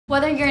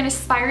Whether you're an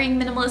aspiring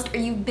minimalist or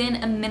you've been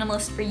a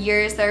minimalist for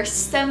years, there are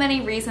so many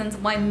reasons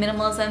why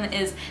minimalism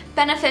is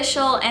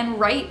beneficial and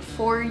right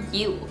for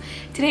you.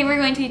 Today we're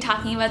going to be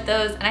talking about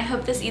those, and I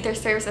hope this either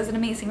serves as an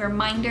amazing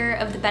reminder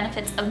of the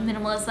benefits of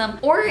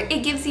minimalism, or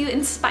it gives you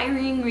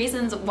inspiring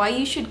reasons why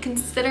you should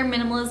consider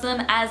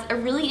minimalism as a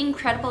really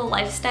incredible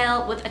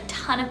lifestyle with a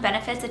ton of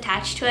benefits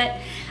attached to it.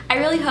 I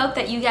really hope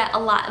that you get a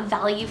lot of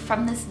value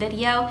from this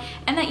video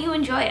and that you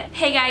enjoy it.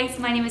 Hey guys,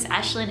 my name is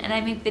Ashlynne and I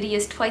make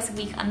videos twice a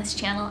week on this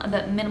channel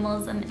about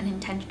minimalism and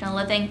intentional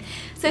living.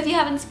 So if you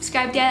haven't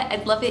subscribed yet,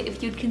 I'd love it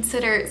if you'd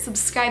consider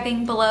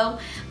subscribing below.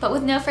 But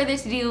with no further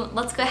ado,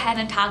 let's go ahead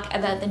and talk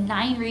about the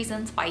 9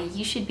 reasons why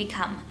you should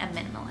become a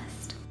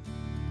minimalist.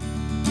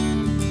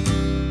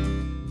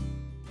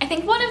 I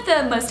think one of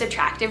the most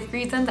attractive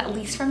reasons, at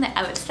least from the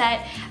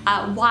outset,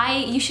 why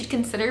you should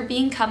consider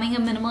becoming a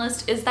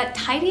minimalist is that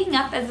tidying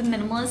up as a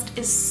minimalist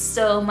is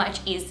so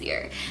much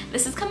easier.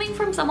 This is coming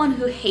from someone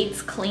who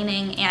hates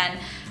cleaning and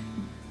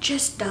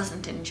just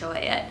doesn't enjoy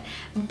it.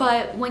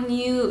 But when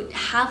you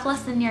have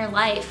less in your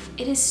life,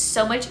 it is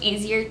so much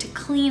easier to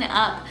clean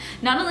up,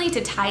 not only to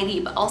tidy,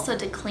 but also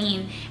to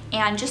clean.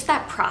 And just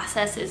that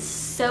process is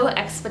so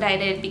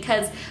expedited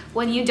because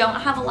when you don't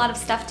have a lot of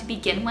stuff to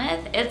begin with,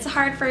 it's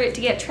hard for it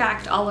to get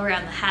tracked all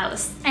around the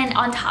house. And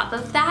on top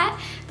of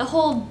that, the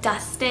whole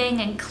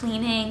dusting and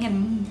cleaning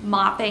and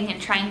mopping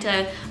and trying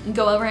to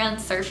go around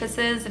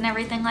surfaces and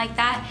everything like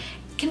that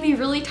can be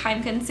really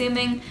time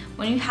consuming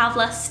when you have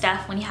less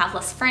stuff, when you have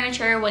less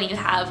furniture, when you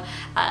have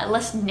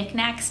less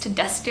knickknacks to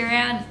dust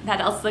around. That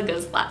also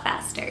goes a lot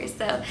faster.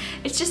 So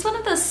it's just one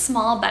of those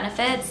small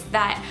benefits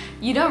that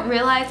you don't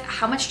realize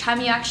how much time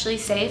you actually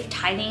save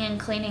tidying and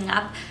cleaning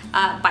up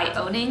by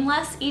owning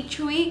less each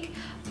week.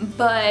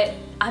 But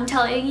I'm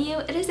telling you,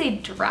 it is a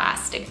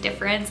drastic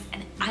difference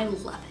and I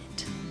love it.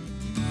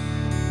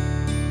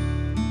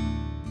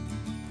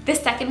 The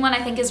second one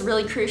I think is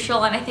really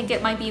crucial, and I think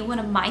it might be one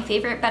of my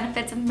favorite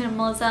benefits of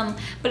minimalism,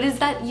 but is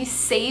that you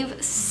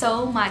save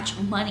so much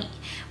money.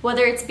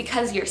 Whether it's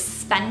because you're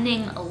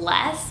spending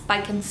less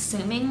by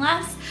consuming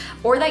less,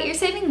 or that you're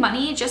saving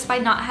money just by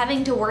not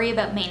having to worry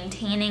about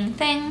maintaining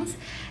things,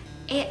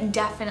 it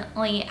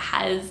definitely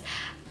has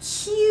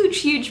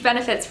huge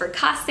benefits for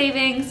cost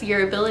savings,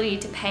 your ability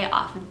to pay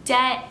off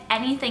debt,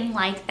 anything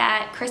like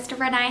that.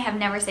 Christopher and I have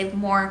never saved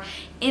more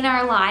in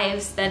our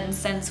lives than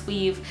since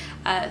we've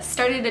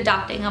started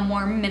adopting a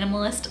more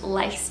minimalist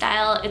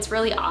lifestyle. It's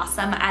really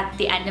awesome at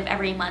the end of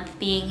every month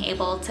being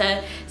able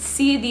to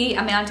see the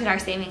amount in our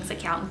savings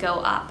account go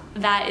up.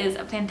 That is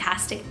a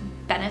fantastic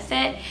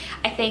benefit.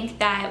 I think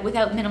that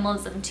without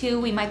minimalism too,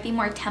 we might be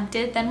more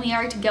tempted than we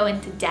are to go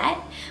into debt,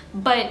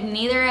 but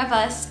neither of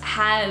us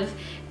have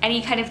any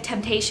kind of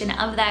temptation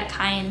of that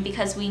kind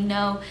because we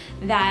know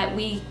that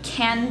we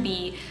can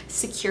be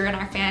secure in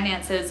our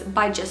finances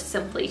by just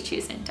simply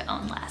choosing to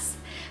own less.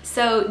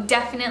 So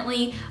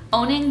definitely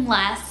owning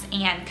less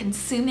and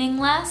consuming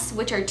less,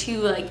 which are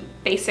two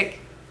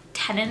basic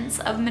tenets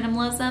of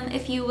minimalism,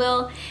 if you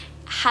will,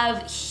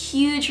 have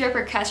huge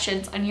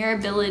repercussions on your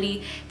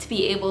ability to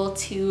be able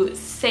to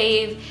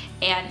save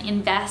and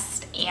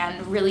invest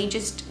and really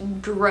just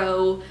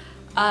grow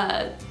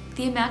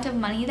the amount of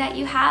money that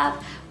you have,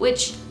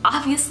 which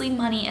obviously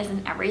money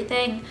isn't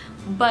everything,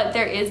 but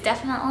there is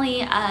definitely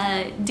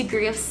a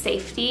degree of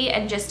safety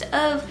and just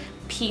of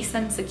peace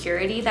and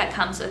security that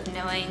comes with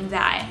knowing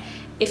that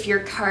if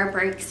your car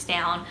breaks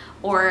down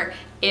or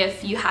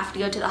if you have to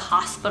go to the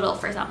hospital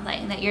for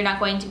something, that you're not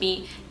going to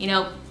be,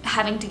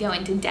 having to go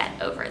into debt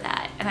over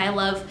that. And I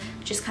love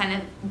just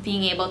kind of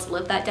being able to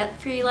live that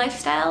debt-free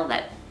lifestyle.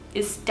 That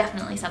is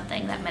definitely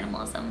something that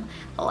minimalism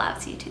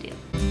allows you to do.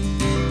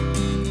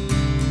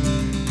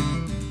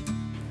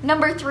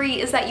 Number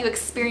 3 is that you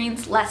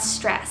experience less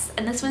stress,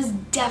 and this was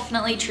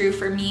definitely true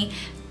for me.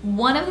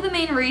 One of the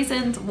main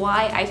reasons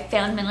why I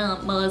found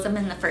minimalism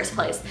in the first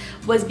place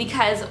was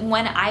because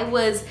when I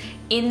was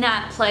in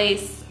that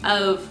place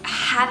of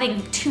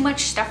having too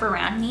much stuff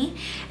around me,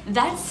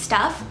 that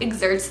stuff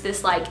exerts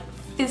this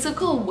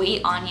physical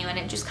weight on you, and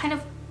it just kind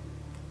of,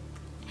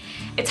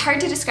 it's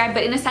hard to describe,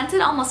 but in a sense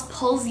it almost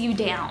pulls you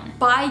down.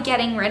 By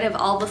getting rid of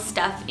all the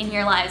stuff in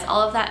your lives,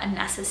 all of that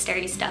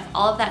unnecessary stuff,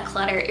 all of that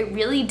clutter, it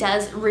really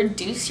does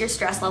reduce your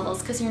stress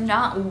levels because you're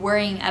not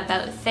worrying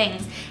about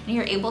things and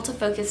you're able to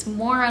focus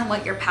more on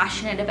what you're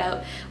passionate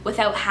about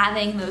without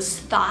having those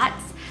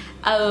thoughts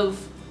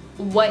of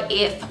what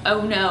if,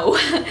 oh no,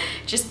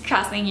 just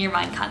crossing your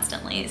mind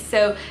constantly.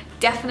 So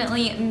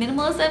definitely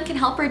minimalism can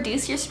help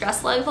reduce your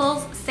stress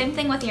levels. Same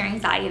thing with your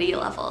anxiety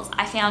levels.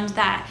 I found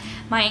that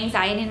my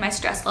anxiety and my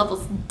stress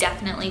levels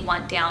definitely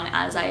went down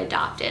as I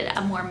adopted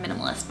a more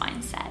minimalist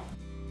mindset.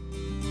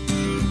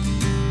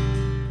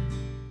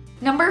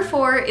 Number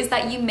 4 is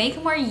that you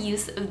make more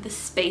use of the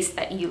space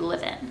that you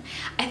live in.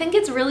 I think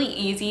it's really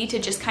easy to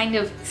just kind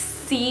of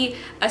see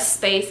a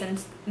space and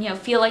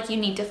feel like you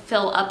need to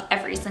fill up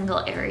every single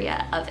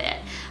area of it.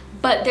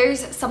 but there's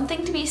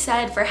something to be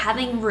said for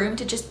having room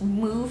to just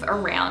move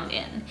around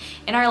in.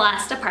 In our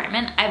last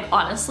apartment, I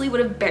honestly would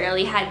have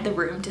barely had the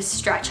room to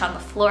stretch on the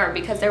floor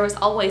because there was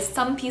always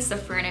some piece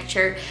of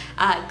furniture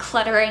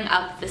cluttering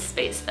up the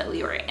space that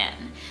we were in.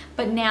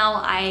 But now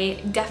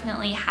I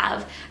definitely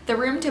have the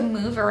room to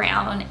move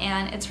around,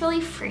 and it's really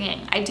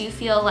freeing. I do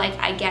feel like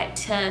I get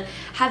to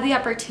have the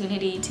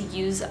opportunity to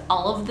use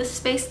all of the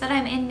space that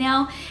I'm in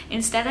now,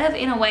 instead of,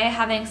 in a way,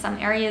 having some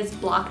areas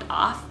blocked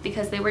off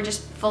because they were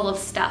just full of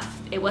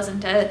stuff. It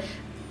wasn't a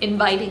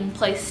inviting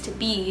place to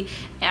be,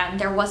 and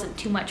there wasn't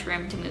too much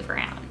room to move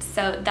around.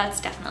 So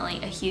that's definitely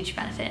a huge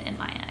benefit in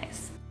my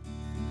eyes.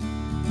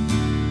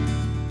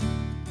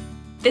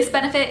 This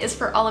benefit is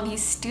for all of you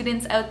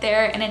students out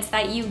there, and it's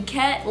that you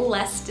get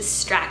less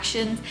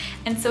distractions,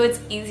 and so it's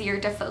easier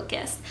to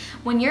focus.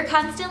 When you're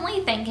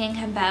constantly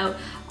thinking about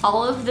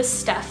all of the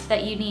stuff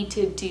that you need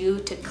to do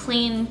to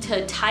clean,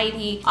 to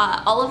tidy,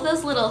 all of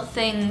those little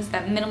things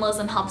that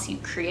minimalism helps you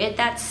create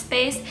that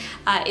space,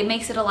 it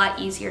makes it a lot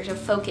easier to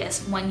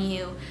focus when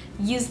you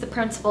use the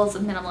principles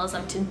of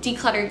minimalism to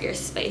declutter your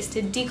space,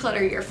 to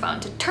declutter your phone,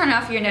 to turn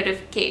off your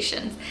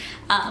notifications,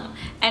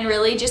 and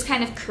really just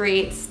kind of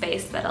create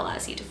space that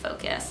allows you to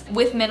focus.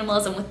 With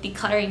minimalism, with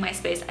decluttering my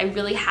space, I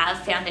really have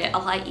found it a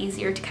lot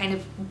easier to kind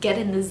of get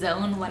in the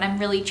zone when I'm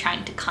really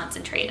trying to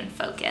concentrate and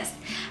focus.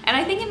 And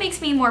I think it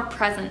makes me more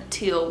present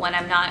too when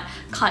I'm not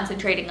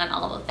concentrating on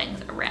all the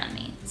things around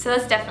me. So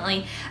that's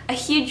definitely a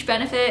huge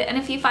benefit. And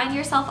if you find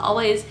yourself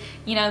always,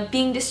 you know,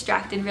 being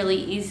distracted really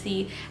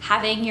easy,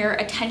 having your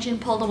attention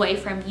pulled away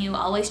from you,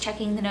 always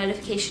checking the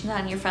notifications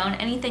on your phone,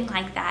 anything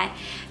like that,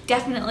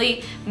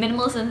 definitely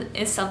minimalism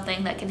is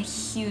something that can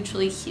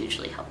hugely,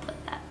 hugely help with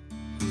that.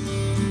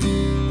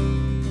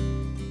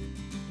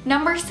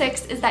 Number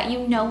 6 is that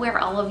you know where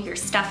all of your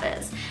stuff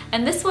is.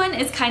 And this one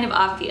is kind of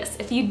obvious.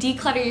 If you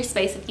declutter your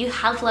space, if you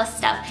have less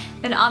stuff,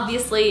 then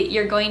obviously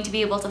you're going to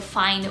be able to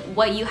find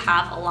what you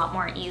have a lot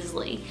more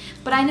easily.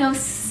 But I know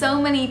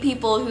so many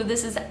people who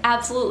this is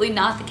absolutely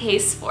not the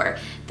case for.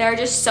 There are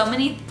just so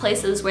many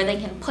places where they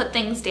can put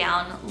things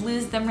down,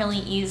 lose them really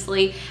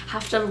easily,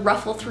 have to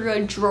ruffle through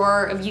a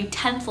drawer of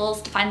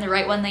utensils to find the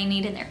right one they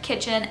need in their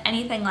kitchen,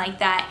 anything like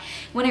that.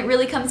 When it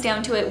really comes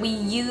down to it, we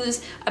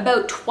use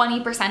about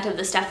 20% of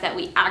the stuff that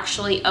we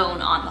actually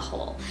own on the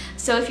whole.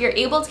 So if you're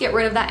able to get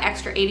rid of that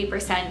extra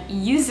 80%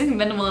 using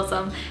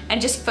minimalism and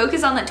just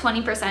focus on that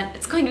 20%,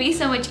 it's going to be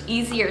so much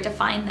easier to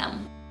find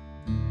them.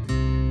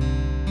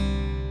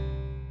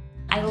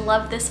 I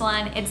love this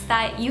one. It's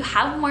that you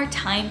have more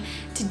time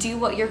to do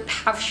what you're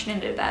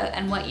passionate about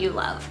and what you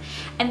love.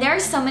 And there are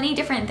so many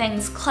different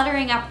things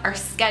cluttering up our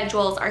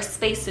schedules, our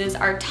spaces,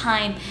 our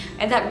time,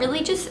 and that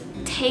really just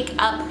take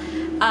up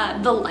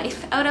the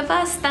life out of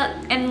us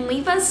and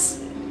leave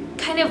us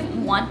kind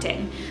of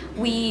wanting.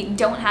 We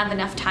don't have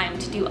enough time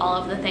to do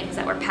all of the things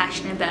that we're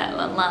passionate about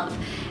and love.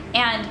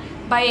 And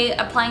by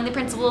applying the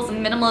principles of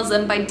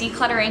minimalism, by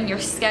decluttering your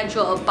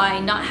schedule, by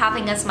not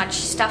having as much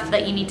stuff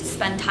that you need to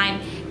spend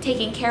time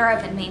taking care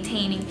of and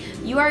maintaining,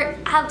 you are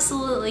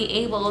absolutely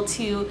able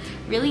to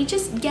really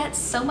just get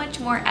so much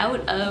more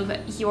out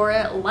of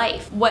your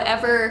life.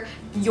 Whatever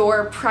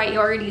your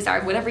priorities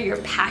are, whatever your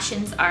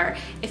passions are,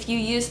 if you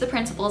use the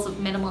principles of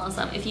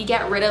minimalism, if you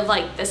get rid of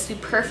like the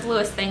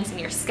superfluous things in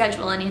your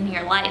schedule and in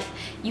your life,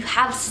 you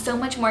have so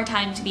much more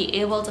time to be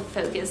able to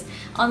focus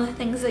on the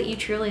things that you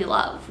truly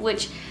love,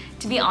 which,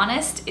 to be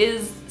honest,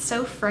 is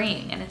so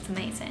freeing and it's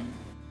amazing.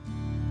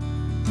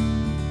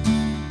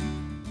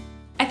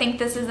 I think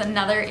this is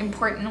another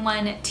important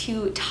one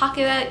to talk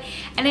about,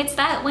 and it's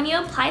that when you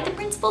apply the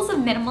principles of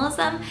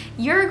minimalism,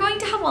 you're going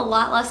to have a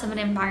lot less of an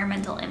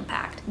environmental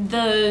impact.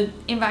 The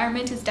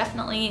environment is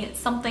definitely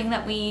something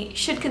that we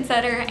should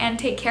consider and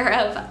take care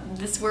of.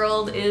 This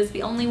world is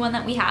the only one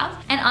that we have.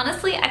 And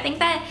honestly, I think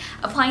that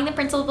applying the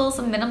principles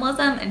of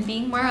minimalism and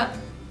being more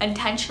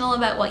intentional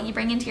about what you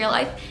bring into your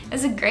life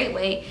is a great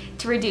way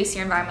to reduce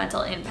your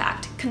environmental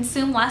impact.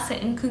 Consume less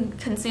and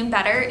consume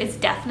better is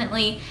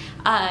definitely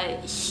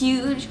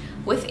huge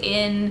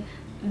within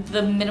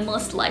the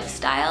minimalist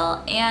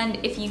lifestyle,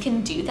 and if you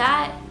can do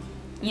that,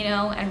 you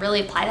know, and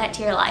really apply that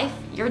to your life,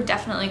 you're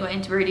definitely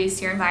going to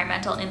reduce your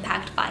environmental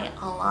impact by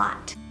a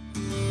lot.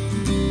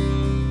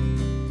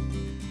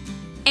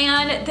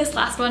 And this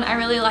last one I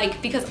really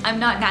like because I'm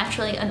not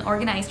naturally an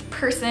organized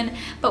person,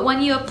 but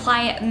when you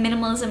apply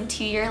minimalism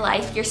to your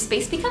life, your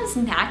space becomes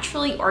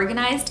naturally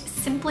organized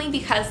simply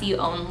because you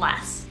own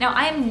less. Now,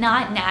 I am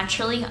not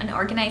naturally an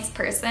organized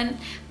person,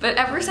 but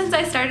ever since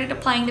I started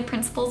applying the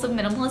principles of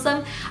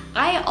minimalism,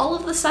 I all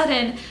of a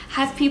sudden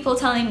have people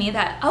telling me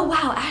that, oh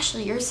wow,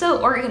 Ashley, you're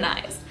so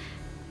organized.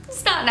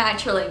 It's not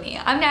naturally me.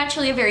 I'm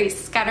naturally a very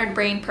scattered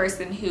brain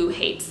person who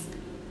hates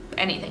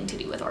anything to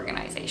do with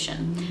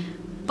organization.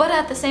 But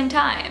at the same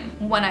time,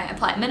 when I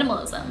apply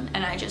minimalism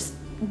and I just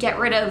get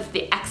rid of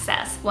the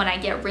excess, when I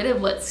get rid of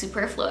what's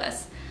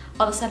superfluous,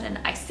 all of a sudden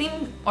I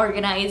seem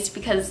organized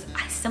because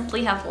I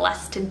simply have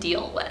less to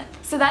deal with.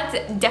 So that's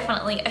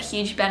definitely a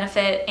huge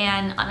benefit,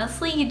 and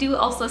honestly, you do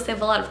also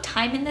save a lot of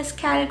time in this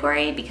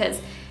category because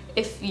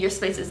if your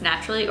space is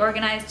naturally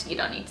organized, you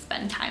don't need to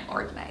spend time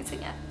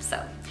organizing it.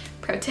 So,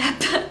 pro tip.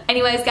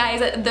 Anyways,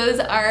 guys, those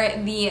are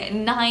the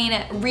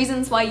 9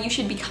 reasons why you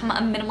should become a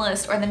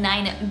minimalist, or the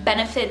 9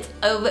 benefits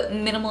of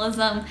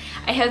minimalism.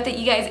 I hope that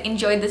you guys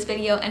enjoyed this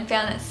video and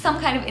found some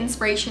kind of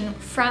inspiration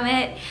from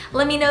it.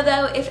 Let me know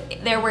though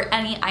if there were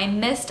any I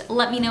missed.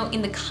 Let me know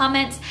in the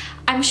comments.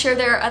 I'm sure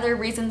there are other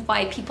reasons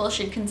why people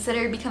should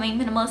consider becoming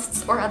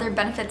minimalists or other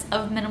benefits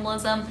of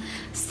minimalism.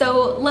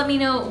 So let me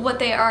know what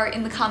they are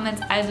in the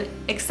comments. I'm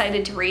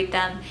excited to read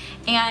them.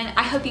 And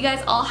I hope you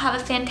guys all have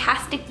a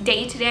fantastic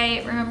day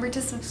today. Remember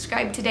to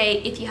subscribe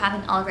today if you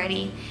haven't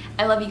already.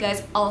 I love you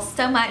guys all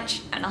so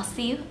much, and I'll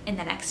see you in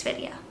the next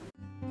video.